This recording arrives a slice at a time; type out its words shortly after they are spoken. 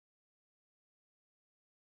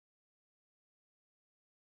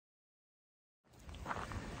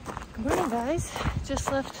Morning, guys.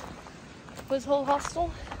 Just left Woods Hole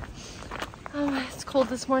Hostel. It's cold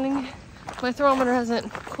this morning. My thermometer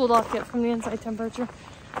hasn't cooled off yet from the inside temperature.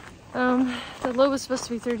 The low was supposed to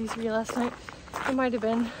be 33 last night. It might have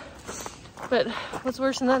been. But what's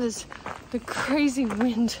worse than that is the crazy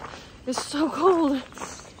wind. It's so cold.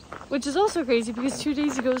 Which is also crazy because 2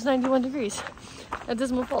 days ago it was 91 degrees at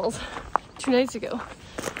Dismal Falls. 2 nights ago.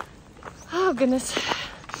 Oh goodness.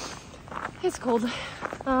 It's cold.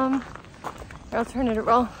 I'll turn it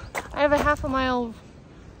around. I have a half a mile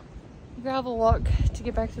gravel walk to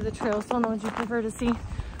get back to the trail, so I don't know what you prefer to see.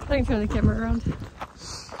 I can turn the camera around.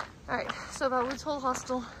 Alright, so about Woods Hole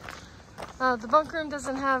Hostel. The bunk room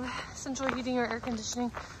doesn't have central heating or air conditioning,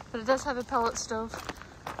 but it does have a pellet stove.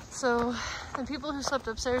 So, the people who slept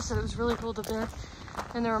upstairs said it was really cold up there,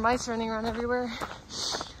 and there were mice running around everywhere.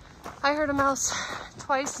 I heard a mouse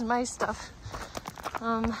twice in my stuff.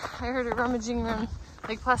 I heard it rummaging around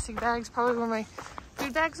like plastic bags, probably where my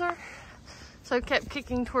food bags are. So I kept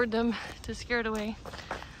kicking toward them to scare it away.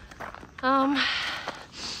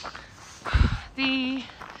 The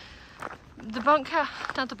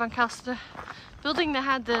building that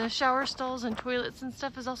had the shower stalls and toilets and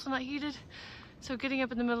stuff is also not heated. So getting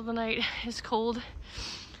up in the middle of the night is cold.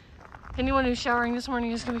 Anyone who's showering this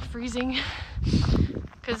morning is gonna be freezing.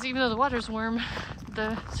 Because even though the water's warm,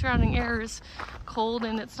 the surrounding air is cold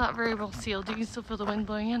and it's not very well sealed. You can still feel the wind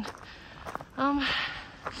blowing in.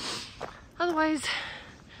 Otherwise,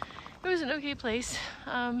 it was an okay place.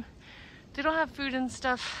 They don't have food and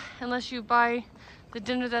stuff unless you buy the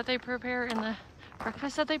dinner that they prepare and the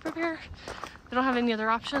breakfast that they prepare. They don't have any other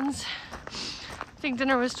options. I think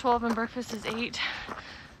dinner was 12 and breakfast is 8.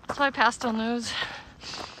 So I passed on those.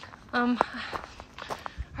 Alright,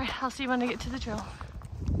 I'll see you when I get to the trail.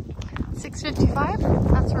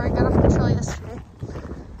 6:55, that's where I got off the trail yesterday.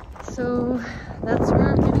 So that's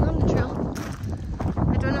where I'm getting on the trail.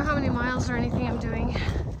 I don't know how many miles or anything I'm doing.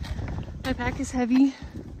 My pack is heavy.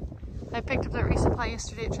 I picked up that resupply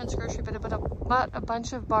yesterday at Trent's Grocery, but I bought a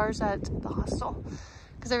bunch of bars at the hostel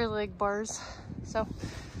because I really like bars. So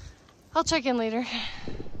I'll check in later.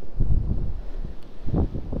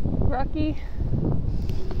 Rocky.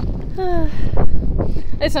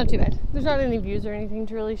 It's not too bad. There's not any views or anything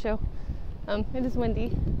to really show. It is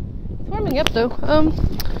windy. It's warming up though.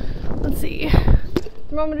 Let's see.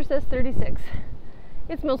 Thermometer says 36.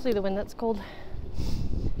 It's mostly the wind that's cold.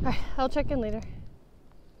 Alright, I'll check in later.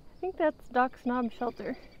 I think that's Doc Snob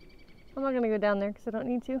Shelter. I'm not gonna go down there because I don't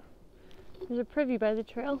need to. There's a privy by the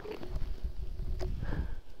trail.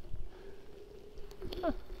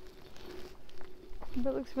 Huh.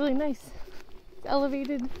 That looks really nice. It's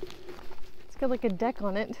elevated. It's got like a deck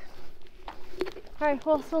on it. Alright,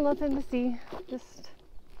 well, still nothing to see. Just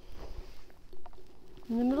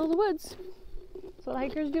in the middle of the woods. That's what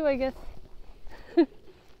hikers do, I guess.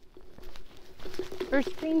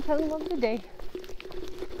 First green tunnel of the day.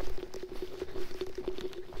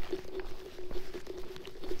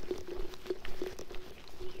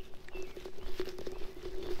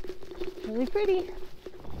 Really pretty.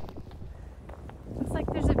 Looks like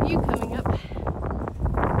there's a view coming up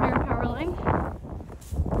near a power line,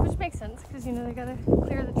 which makes sense because you know they gotta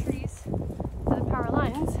clear the trees for the power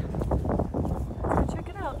lines. Let's go check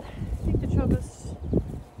it out. I think the trail goes.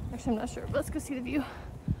 Actually, I'm not sure, but let's go see the view.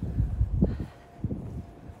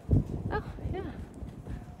 Oh yeah!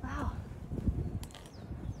 Wow,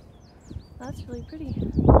 that's really pretty.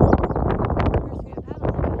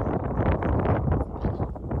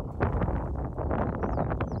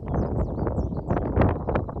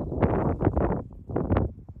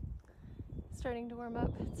 Starting to warm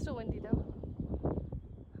up. It's still windy though.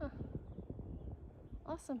 Huh.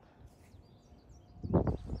 Awesome.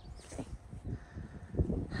 Okay.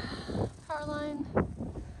 Power line.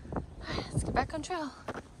 Let's get back on trail.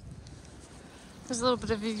 There's a little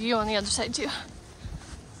bit of a view on the other side too.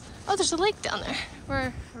 Oh, there's a lake down there. Or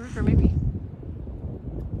a river maybe.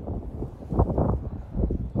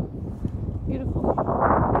 Beautiful.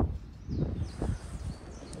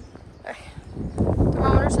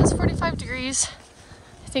 Thermometer says 45 degrees.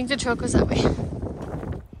 I think the trail goes that way.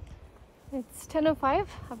 It's 10:05.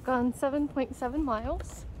 I've gone 7.7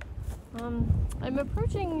 miles. I'm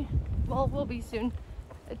approaching, well, will be soon,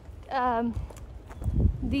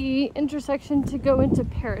 the intersection to go into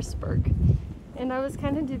Parisburg. And I was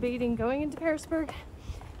kind of debating going into Parisburg.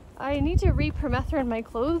 I need to re-permethrin my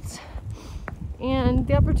clothes, and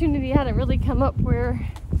the opportunity hadn't really come up where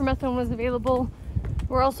permethrin was available,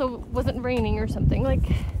 or also wasn't raining or something. Like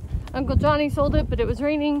Uncle Johnny sold it, but it was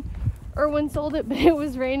raining. Erwin sold it, but it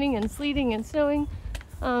was raining and sleeting and snowing.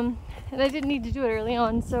 And I didn't need to do it early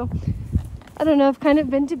on, so I don't know, I've kind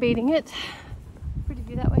of been debating it. Pretty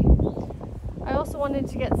view that way. I also wanted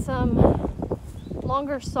to get some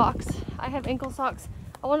longer socks. I have ankle socks.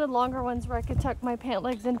 I wanted longer ones where I could tuck my pant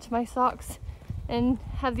legs into my socks and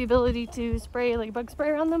have the ability to spray like bug spray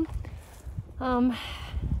around them.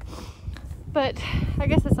 But I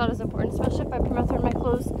guess it's not as important, especially if I permethrin my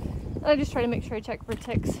clothes. And I just try to make sure I check for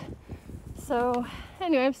ticks. So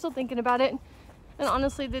anyway, I'm still thinking about it. And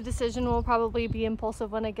honestly, the decision will probably be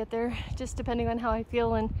impulsive when I get there, just depending on how I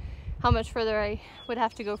feel and how much further I would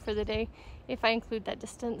have to go for the day if I include that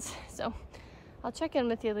distance. So I'll check in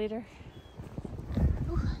with you later.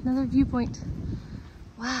 Ooh, another viewpoint.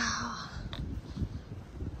 Wow.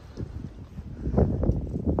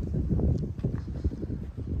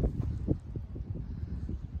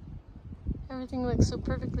 Everything looks so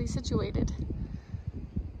perfectly situated.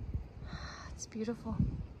 It's beautiful.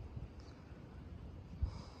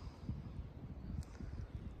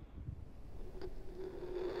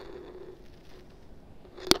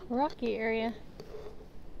 Rocky area.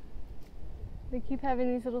 They keep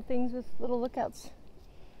having these little things with little lookouts.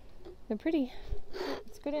 They're pretty.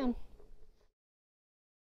 Let's go down.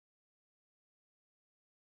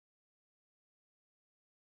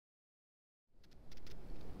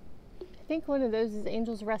 I think one of those is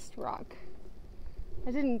Angel's Rest Rock.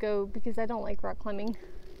 I didn't go because I don't like rock climbing.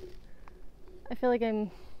 I feel like I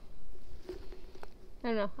don't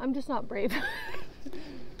know, I'm just not brave.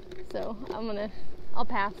 So I'll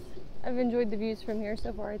pass. I've enjoyed the views from here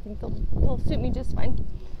so far. I think they'll suit me just fine.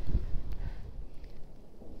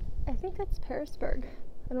 I think that's Pearisburg.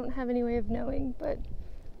 I don't have any way of knowing, but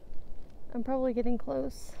I'm probably getting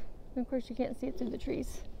close. And of course you can't see it through the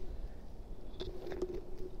trees.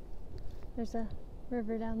 There's a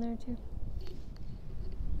river down there too.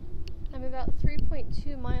 I'm about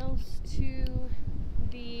 3.2 miles to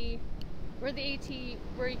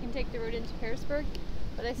where you can take the road into Pearisburg.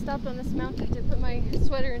 But I stopped on this mountain to put my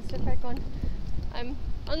sweater and stuff back on. I'm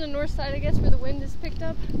on the north side, I guess, where the wind is picked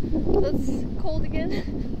up. So it's cold again.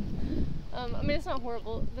 I mean, it's not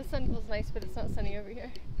horrible. The sun feels nice, but it's not sunny over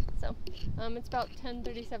here. So it's about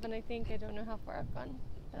 10:37, I think. I don't know how far I've gone,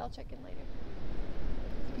 but I'll check in later.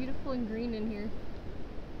 It's beautiful and green in here.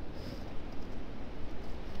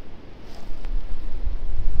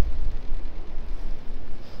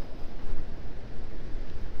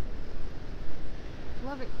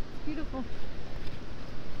 Love it. It's beautiful.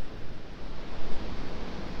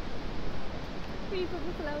 Pretty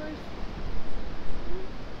purple flowers.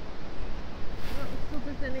 Oh, it's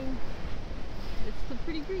super thinning. It's still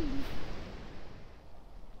pretty green.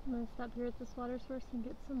 I'm going to stop here at this water source and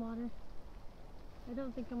get some water. I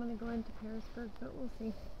don't think I'm going to go into Pearisburg, but we'll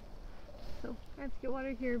see. So I have to get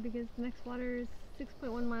water here because the next water is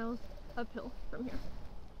 6.1 miles uphill from here.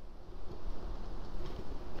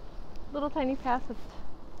 Little tiny path with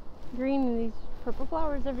green and these purple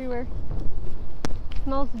flowers everywhere.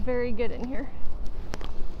 Smells very good in here.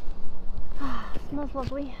 Smells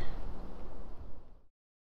lovely.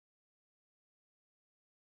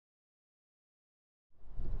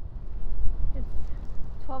 It's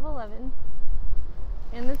 12:11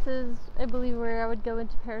 and this is, I believe, where I would go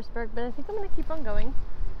into Pearisburg, but I think I'm going to keep on going.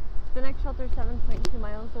 The next shelter is 7.2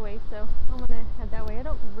 miles away, so I'm going to head that way. I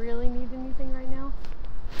don't really need anything right now.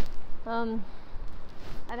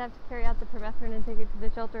 I'd have to carry out the permethrin and take it to the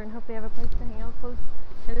shelter and hope they have a place to hang out close.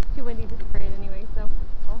 And it's too windy to spray it anyway, so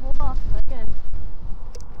I'll hold off again.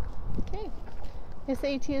 Okay, this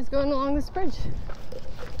AT is going along this bridge.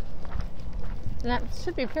 And that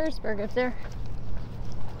should be Pearisburg up there.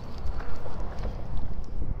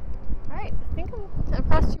 Alright, I think I'm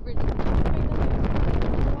across two bridges. I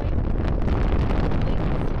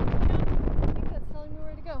think that's telling me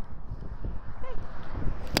where to go. Okay,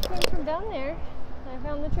 came from down there. I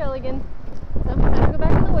found the trail again, so time to go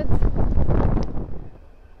back in the woods.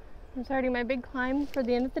 I'm starting my big climb for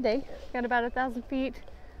the end of the day. Got about 1,000 feet,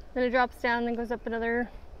 then it drops down, then goes up another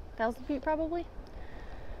 1,000 feet probably.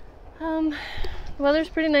 The weather's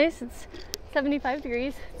pretty nice. It's 75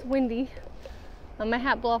 degrees. It's windy. My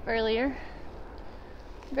hat blew off earlier.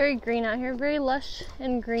 Very green out here, very lush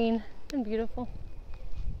and green and beautiful.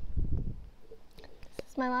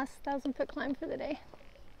 This is my last 1,000-foot climb for the day.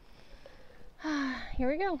 Here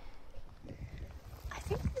we go. I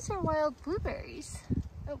think these are wild blueberries.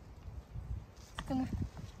 Oh,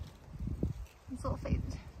 it's a little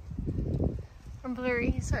faded. Or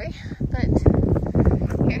blurry, sorry. But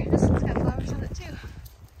here, this one's got flowers on it too.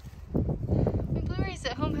 The blueberries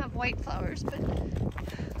at home have white flowers, but look.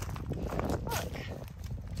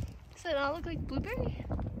 Does that not look like blueberry?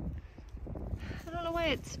 I don't know why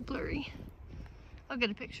it's blurry. I'll get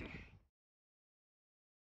a picture.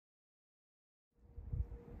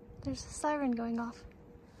 There's a siren going off.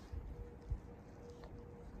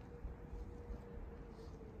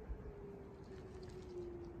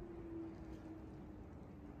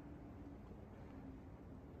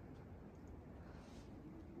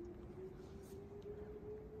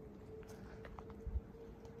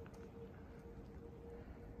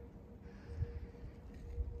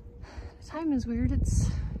 The time is weird. It's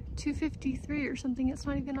 2:53 or something. It's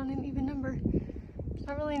not even on an even number. There's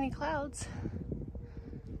not really any clouds.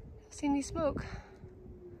 Don't see any smoke.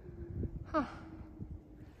 Huh.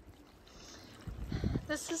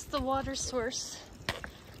 This is the water source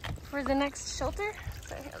for the next shelter.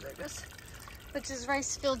 Sorry, oh, there it goes. Which is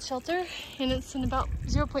Rice Field Shelter, and it's in about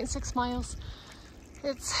 0.6 miles.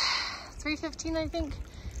 It's 3:15, I think,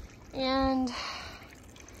 and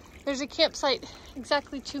there's a campsite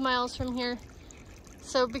exactly 2 miles from here.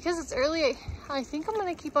 So because it's early, I think I'm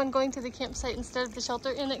gonna keep on going to the campsite instead of the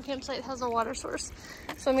shelter, and that campsite has a water source.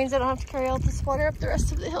 So it means I don't have to carry all this water up the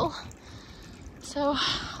rest of the hill. So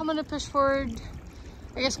I'm gonna push forward,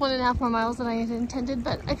 I guess 1.5 more miles than I had intended,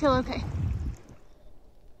 but I feel okay.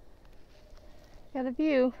 Got a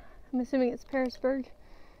view. I'm assuming it's Pearisburg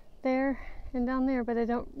there and down there, but I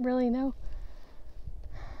don't really know.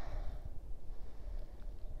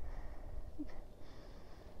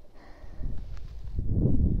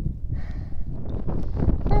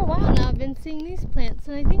 For a while now I've been seeing these plants,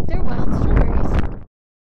 and I think they're wild strawberries.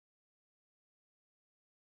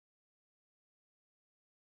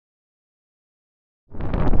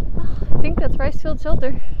 I think that's Rice Field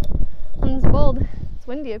Shelter on this bulb. It's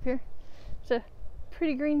windy up here. There's a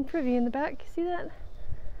pretty green privy in the back. See that?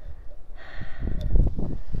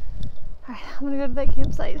 Alright, I'm gonna go to that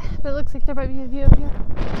campsite, but it looks like there might be a view up here.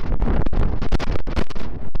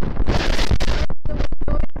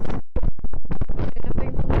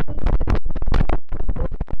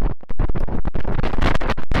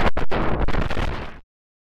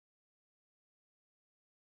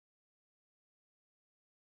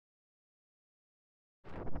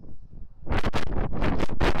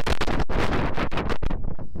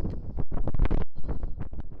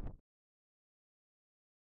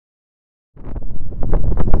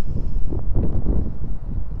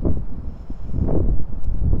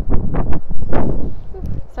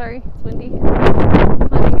 Sorry, it's windy.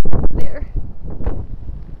 Climbing there.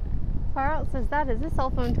 Far out says that is a cell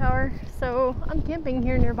phone tower. So I'm camping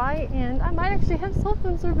here nearby, and I might actually have cell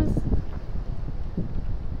phone service.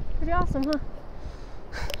 Pretty awesome, huh?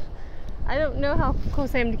 I don't know how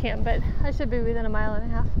close I am to camp, but I should be within 1.5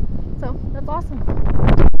 miles. So that's awesome.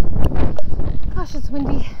 Gosh, it's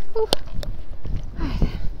windy. Ooh. Alright.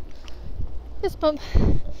 Fist bump.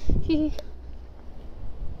 Hee.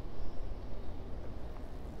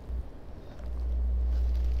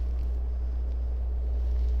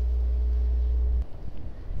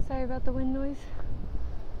 Sorry about the wind noise.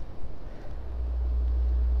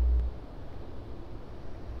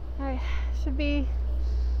 Alright, should be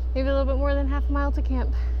maybe a little bit more than 1/2 mile to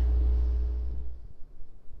camp.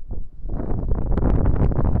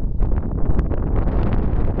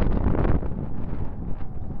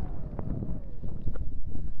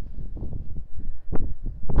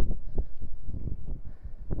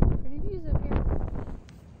 Pretty views up here.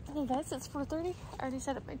 Hey guys, it's 4:30. I already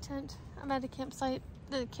set up my tent. I'm at a campsite.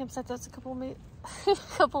 The campsite that's a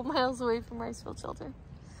couple miles away from Rice Field Shelter.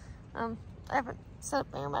 I haven't set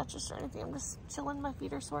up my air mattress or anything. I'm just chilling. My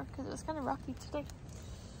feet are sore because it was kind of rocky today.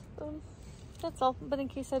 That's all. But in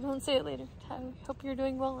case I don't say it later, I hope you're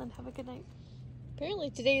doing well and have a good night. Apparently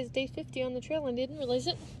today is day 50 on the trail and I didn't realize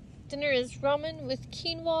it. Dinner is ramen with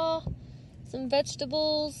quinoa, some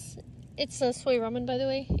vegetables. It's soy ramen, by the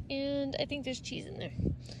way, and I think there's cheese in there.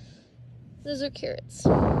 Those are carrots.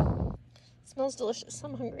 Smells delicious.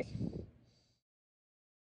 I'm hungry.